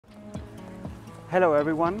Hello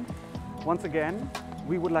everyone. Once again,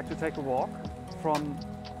 we would like to take a walk from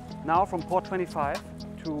Port 25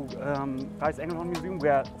 to Reiss-Engelhorn-Museen,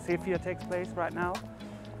 where Cephia takes place right now.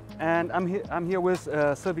 And I'm here with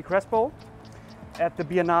Silvy Crespo at the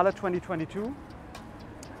Biennale 2022.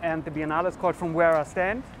 And the Biennale is called From Where I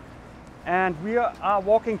Stand. And we are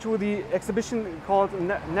walking to the exhibition called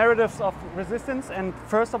Narratives of Resistance. And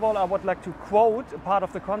first of all, I would like to quote a part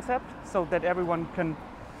of the concept so that everyone can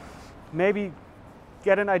maybe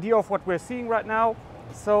get an idea of what we're seeing right now.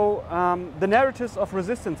 So the Narratives of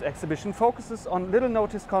Resistance exhibition focuses on little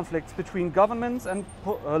noticed conflicts between governments and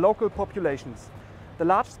local populations. The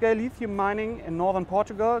large-scale lithium mining in northern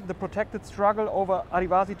Portugal, the protected struggle over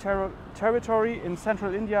Adivasi territory in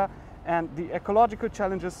central India, and the ecological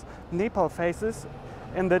challenges Nepal faces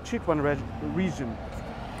in the Chitwan region.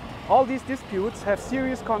 All these disputes have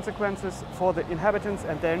serious consequences for the inhabitants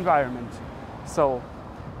and their environment. So,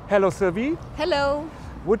 hello Silvy. Hello.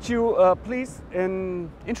 Would you please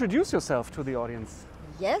introduce yourself to the audience?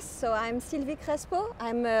 Yes, so I'm Silvy Crespo.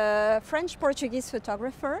 I'm a French-Portuguese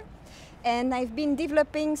photographer, and I've been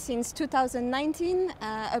developing since 2019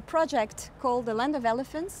 a project called The Land of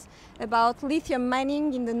Elephants about lithium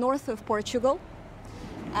mining in the north of Portugal.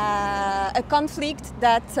 A conflict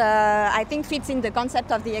that I think fits in the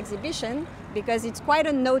concept of the exhibition because it's quite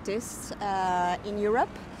unnoticed in Europe,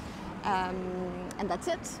 and that's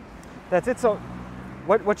it. That's it. So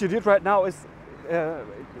what you did right now is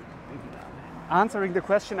answering the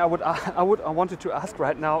question I wanted to ask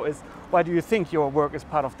right now is, why do you think your work is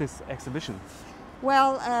part of this exhibition?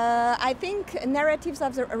 Well, I think Narratives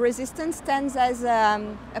of the Resistance stands as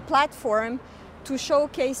a platform to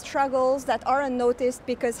showcase struggles that are unnoticed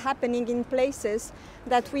because happening in places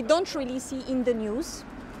that we don't really see in the news.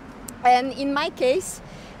 And in my case,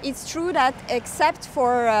 it's true that except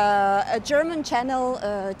for a German channel,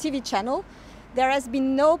 TV channel, there has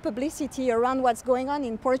been no publicity around what's going on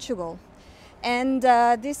in Portugal. And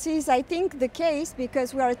this is, I think, the case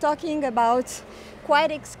because we are talking about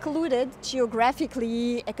quite excluded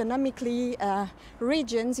geographically, economically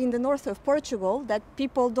regions in the north of Portugal that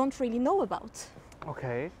people don't really know about.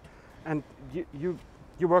 Okay, and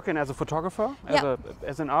you're working as a photographer,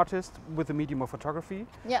 as an artist with the medium of photography.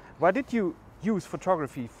 Yeah. Why did you use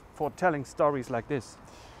photography for telling stories like this?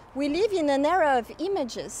 We live in an era of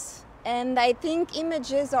images, and I think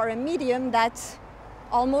images are a medium that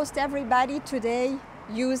almost everybody today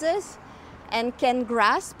uses and can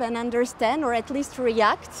grasp and understand, or at least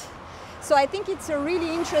react. So I think it's a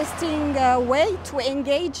really interesting way to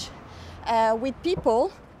engage with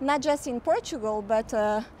people, not just in Portugal, but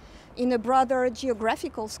in a broader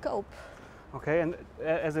geographical scope. Okay, and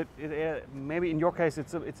maybe in your case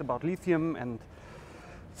it's about lithium and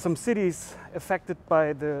some cities affected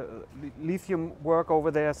by the lithium work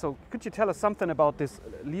over there. So could you tell us something about this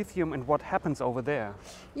lithium and what happens over there?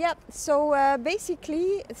 Yeah, so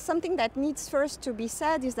basically something that needs first to be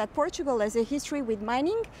said is that Portugal has a history with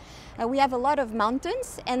mining. We have a lot of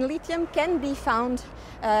mountains, and lithium can be found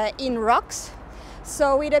in rocks.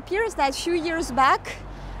 So it appears that a few years back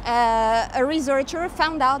a researcher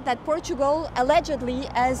found out that Portugal allegedly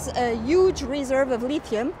has a huge reserve of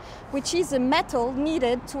lithium, which is a metal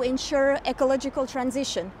needed to ensure ecological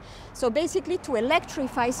transition. So basically to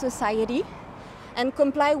electrify society and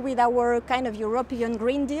comply with our kind of European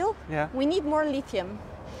Green Deal, we need more lithium.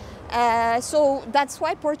 So that's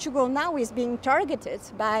why Portugal now is being targeted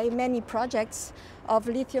by many projects of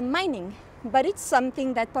lithium mining. But it's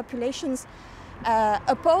something that populations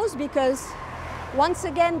oppose because once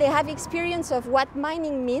again, they have experience of what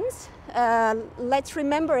mining means. Let's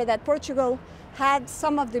remember that Portugal had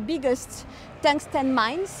some of the biggest tungsten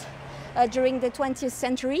mines during the 20th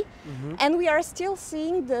century, and we are still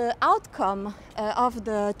seeing the outcome of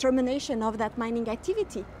the termination of that mining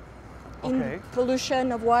activity. In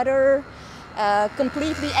pollution of water,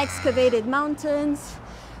 completely excavated mountains,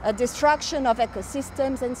 destruction of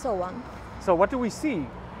ecosystems, and so on. So what do we see?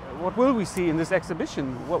 What will we see in this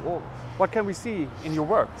exhibition? What can we see in your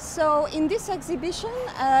work? So in this exhibition,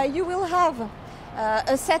 you will have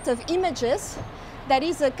a set of images that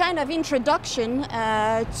is a kind of introduction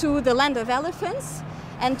to the Land of Elephants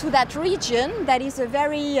and to that region that is a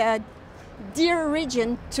very dear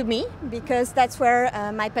region to me because that's where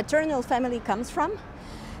my paternal family comes from.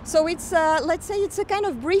 So it's, let's say, it's a kind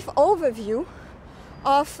of brief overview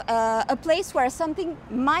of a place where something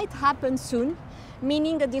might happen soon,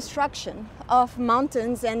 meaning the destruction of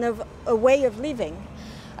mountains and of a way of living.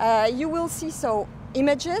 You will see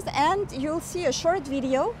images, and you'll see a short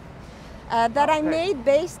video that I made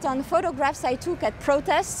based on photographs I took at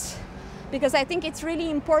protests, because I think it's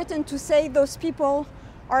really important to say those people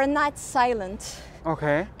are not silent.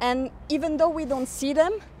 Okay. And even though we don't see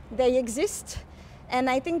them, they exist. And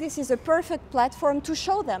I think this is a perfect platform to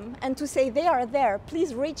show them and to say they are there.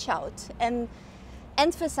 Please reach out and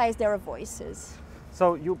emphasize their voices.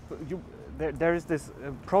 So there is this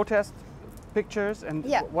protest pictures, and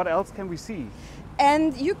yeah. What else can we see?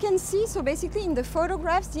 And you can see, so basically in the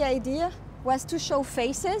photographs, the idea was to show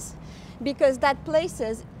faces, because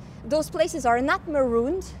those places are not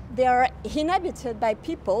marooned, they are inhabited by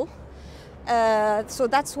people. So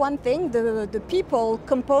that's one thing, the people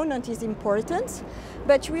component is important,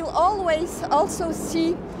 but we'll always also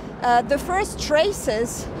see the first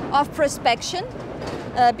traces of prospection,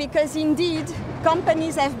 because indeed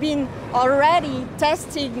companies have been already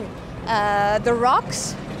testing the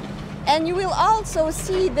rocks, and you will also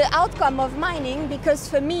see the outcome of mining, because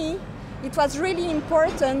for me it was really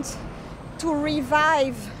important to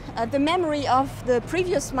revive the memory of the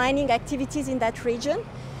previous mining activities in that region.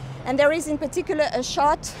 And there is in particular a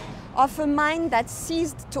shot of a mine that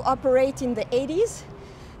ceased to operate in the 80s,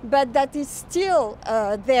 but that is still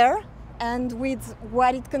there, and with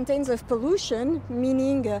what it contains of pollution,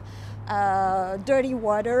 meaning dirty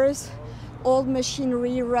waters, old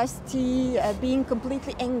machinery, rusty, being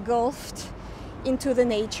completely engulfed into the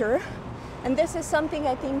nature. And this is something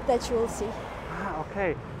I think that you will see. Ah,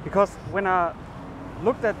 okay, because when I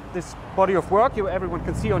looked at this body of work, everyone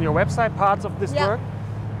can see on your website parts of this work,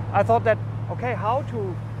 I thought that, okay, how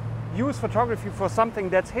to use photography for something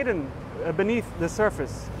that's hidden beneath the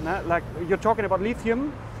surface. Like you're talking about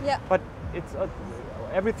lithium, but it's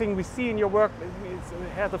everything we see in your work, it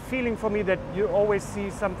has a feeling for me that you always see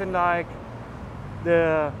something like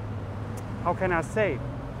the, how can I say,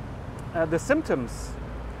 the symptoms.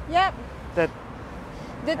 Yeah. That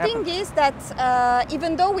the thing is that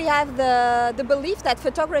even though we have the belief that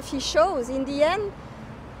photography shows, in the end,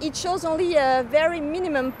 it shows only a very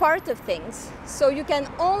minimum part of things. So you can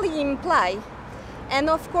only imply. And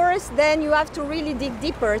of course, then you have to really dig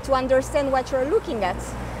deeper to understand what you're looking at.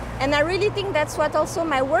 And I really think that's what also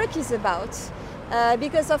my work is about.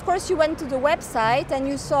 Because of course you went to the website and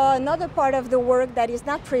you saw another part of the work that is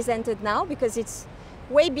not presented now, because it's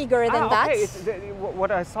way bigger than that. What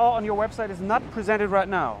I saw on your website is not presented right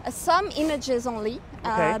now. Some images only,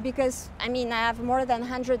 because I mean I have more than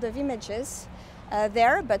 100 of images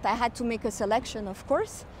there, but I had to make a selection, of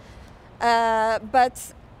course.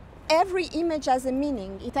 But every image has a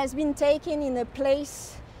meaning. It has been taken in a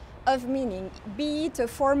place of meaning, be it a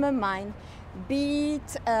former mine, be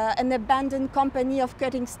it an abandoned company of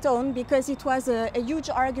cutting stone, because it was a huge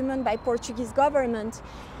argument by Portuguese government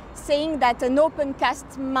saying that an open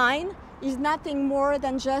cast mine is nothing more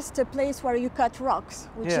than just a place where you cut rocks,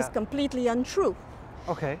 which is completely untrue.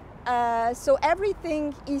 Okay. So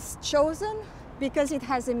everything is chosen because it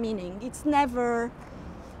has a meaning. It's never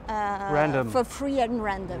random, for free and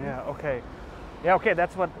random. Yeah, okay. Yeah, okay,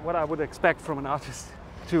 that's what I would expect from an artist,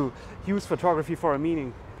 to use photography for a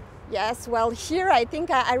meaning. Yes, well, here I think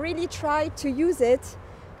I really try to use it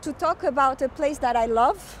to talk about a place that I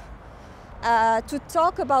love, to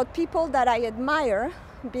talk about people that I admire,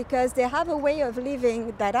 because they have a way of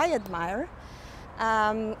living that I admire.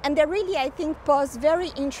 And they really, I think, pose very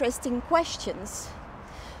interesting questions.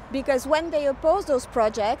 Because when they oppose those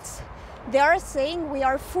projects, they are saying we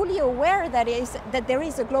are fully aware that there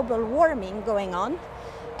is a global warming going on.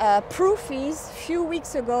 Proof is, a few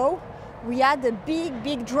weeks ago, we had a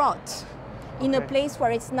big drought in a place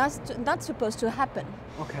where it's not supposed to happen.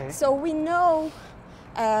 Okay. So we know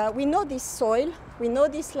this soil, we know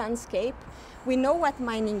this landscape, we know what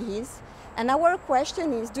mining is. And our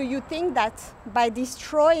question is, do you think that by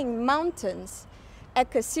destroying mountains,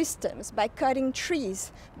 ecosystems, by cutting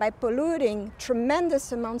trees, by polluting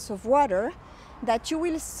tremendous amounts of water, that you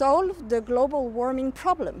will solve the global warming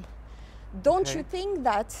problem? Don't you think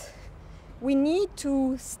that we need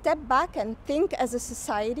to step back and think as a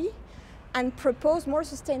society and propose more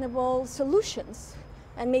sustainable solutions,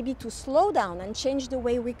 and maybe to slow down and change the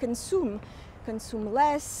way we consume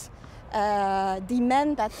less,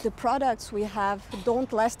 demand that the products we have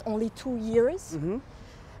don't last only 2 years.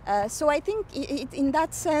 Mm-hmm. So I think in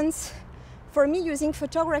that sense, for me, using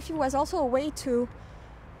photography was also a way to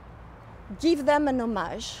give them an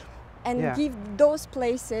homage and give those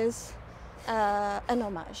places an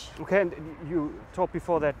homage. Okay, and you talked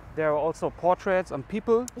before that there are also portraits on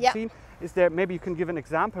people seen. Is there, maybe you can give an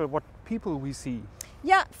example of what people we see?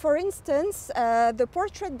 Yeah, for instance, the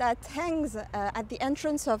portrait that hangs at the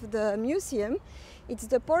entrance of the museum, it's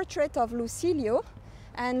the portrait of Lucilio.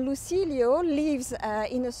 And Lucilio lives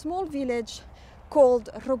in a small village called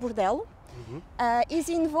Roburdelo. is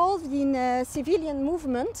involved in a civilian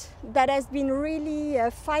movement that has been really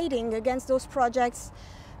fighting against those projects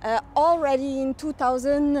already in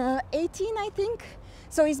 2018, I think.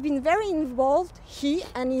 So he's been very involved, he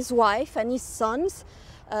and his wife and his sons.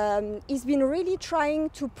 He's been really trying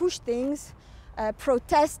to push things,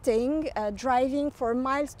 protesting, driving for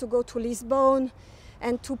miles to go to Lisbon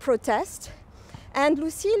and to protest. And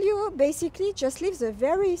Lucílio basically just lives a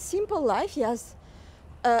very simple life. He has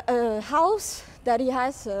a house that he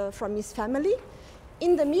has from his family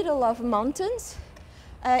in the middle of mountains.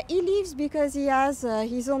 He lives because he has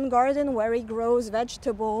his own garden where he grows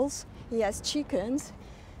vegetables, he has chickens.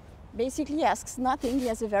 Basically he asks nothing, he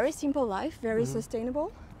has a very simple life, very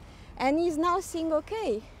sustainable. And he's now saying,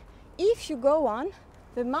 okay, if you go on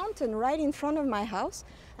the mountain right in front of my house,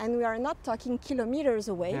 and we are not talking kilometers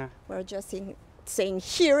away, we're just saying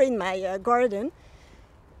here in my garden,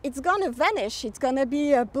 it's gonna vanish, it's gonna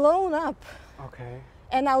be blown up. Okay.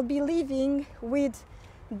 And I'll be living with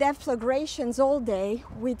deflagrations all day,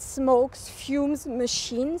 with smokes, fumes,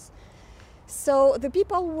 machines. So the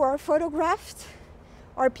people who are photographed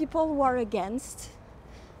are people who are against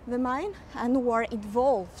the mine and who are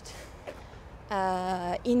involved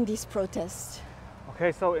in this protest.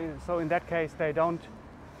 Okay, so in that case they don't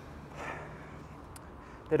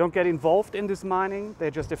get involved in this mining,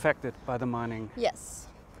 they're just affected by the mining. Yes,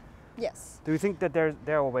 yes. Do you think that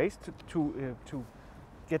there are ways to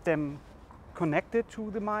get them connected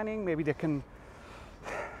to the mining? Maybe they can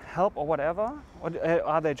help or whatever? Or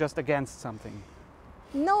are they just against something?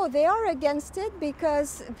 No, they are against it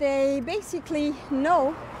because they basically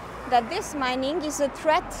know that this mining is a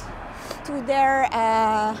threat to their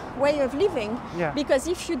way of living. Yeah. Because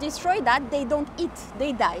if you destroy that, they don't eat,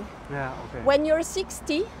 they die. Yeah, okay. When you're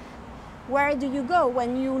 60, where do you go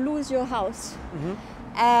when you lose your house?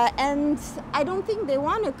 And I don't think they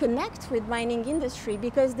want to connect with mining industry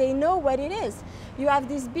because they know what it is. You have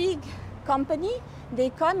this big company, they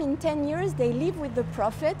come in 10 years, they live with the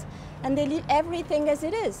profit, and they leave everything as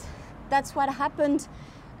it is. That's what happened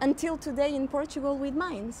until today in Portugal with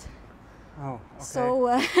mines. Oh, okay.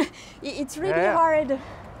 So it's really hard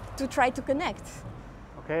to try to connect.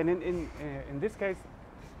 Okay, and in this case,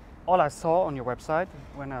 all I saw on your website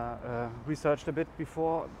when I researched a bit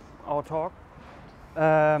before our talk,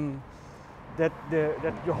 that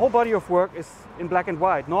your whole body of work is in black and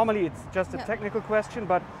white. Normally it's just a technical question,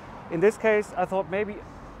 but in this case I thought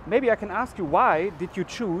maybe I can ask you, why did you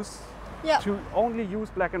choose to only use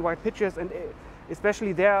black and white pictures, and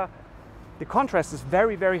especially there the contrast is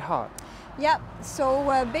very, very hard. Yeah,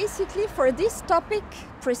 so basically for this topic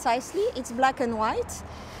precisely it's black and white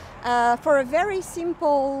for a very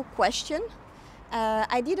simple question.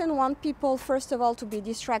 I didn't want people first of all to be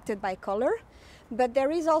distracted by color, but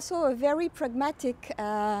there is also a very pragmatic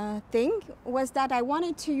thing, was that I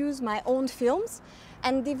wanted to use my own films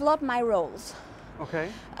and develop my roles. Okay.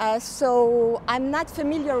 So I'm not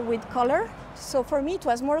familiar with color, so for me it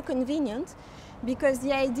was more convenient because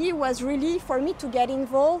the idea was really for me to get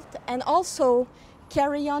involved and also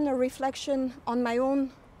carry on a reflection on my own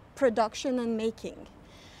production and making.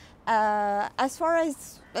 As far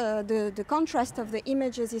as the contrast of the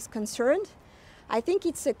images is concerned, I think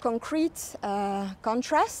it's a concrete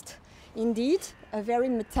contrast, indeed, a very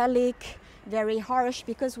metallic, very harsh,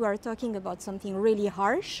 because we are talking about something really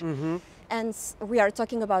harsh, and we are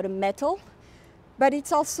talking about a metal. But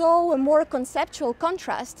it's also a more conceptual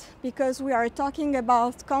contrast, because we are talking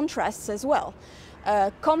about contrasts as well.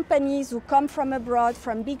 Companies who come from abroad,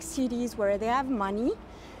 from big cities where they have money,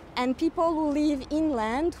 and people who live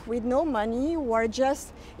inland with no money, who are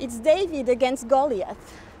just, it's David against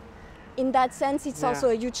Goliath. In that sense, it's also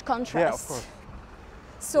a huge contrast. Yeah, of course.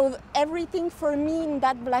 So everything for me in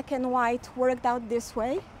that black and white worked out this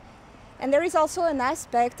way. And there is also an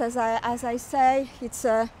aspect, as I say, it's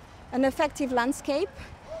an effective landscape.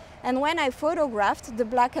 And when I photographed, the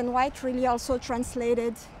black and white really also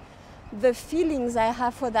translated the feelings I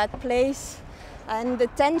have for that place, and the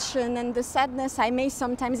tension and the sadness I may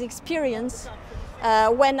sometimes experience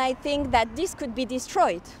when I think that this could be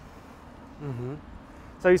destroyed.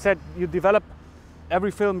 So you said you develop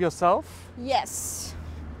every film yourself? Yes.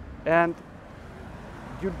 And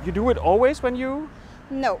you do it always when you?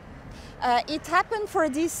 No. It happened for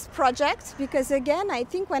this project because, again, I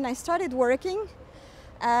think when I started working,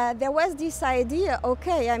 there was this idea,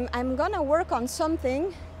 okay, I'm gonna work on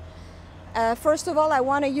something. First of all, I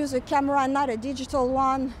want to use a camera, not a digital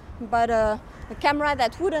one, but a camera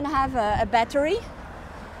that wouldn't have a battery.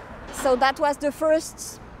 So that was the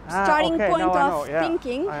first starting point of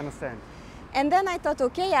thinking. I understand. And then I thought,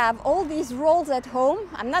 okay, I have all these rolls at home.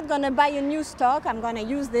 I'm not going to buy a new stock. I'm going to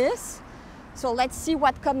use this. So let's see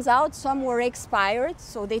what comes out. Some were expired,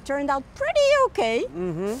 so they turned out pretty okay.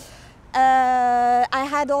 I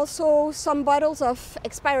had also some bottles of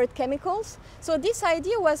expired chemicals. So this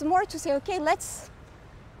idea was more to say, okay, let's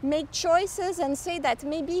make choices and say that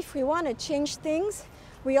maybe if we want to change things,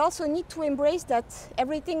 we also need to embrace that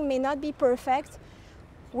everything may not be perfect.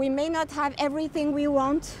 We may not have everything we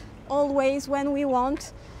want always when we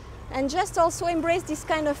want, and just also embrace this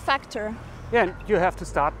kind of factor. Yeah, and you have to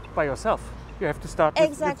start by yourself. You have to start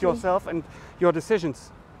with yourself and your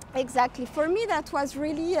decisions. Exactly. For me, that was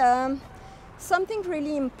really something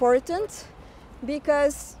really important,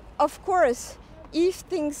 because, of course, if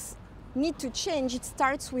things need to change, it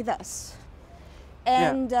starts with us.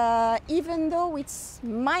 And even though it's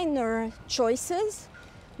minor choices,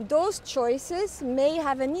 those choices may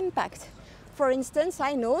have an impact. For instance,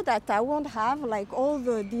 I know that I won't have like all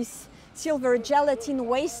this silver gelatin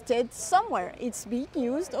wasted somewhere. It's being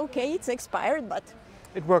used, okay, it's expired, but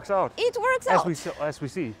it works out. It works out.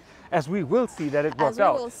 As we will see that it works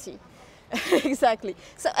out. As we will see. Exactly.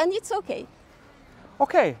 So, and it's okay.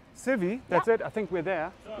 Okay, Silvy, that's it. I think we're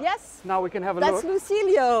there. Yes. Now we can have a look. That's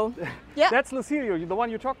Lucilio. Yeah. That's Lucilio, the one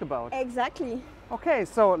you talked about. Exactly. Okay,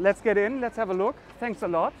 so let's get in. Let's have a look. Thanks a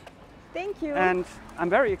lot. Thank you. And I'm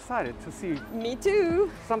very excited to see. Me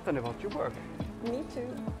too. Something about your work. Me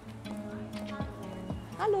too.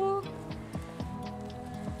 Hallo.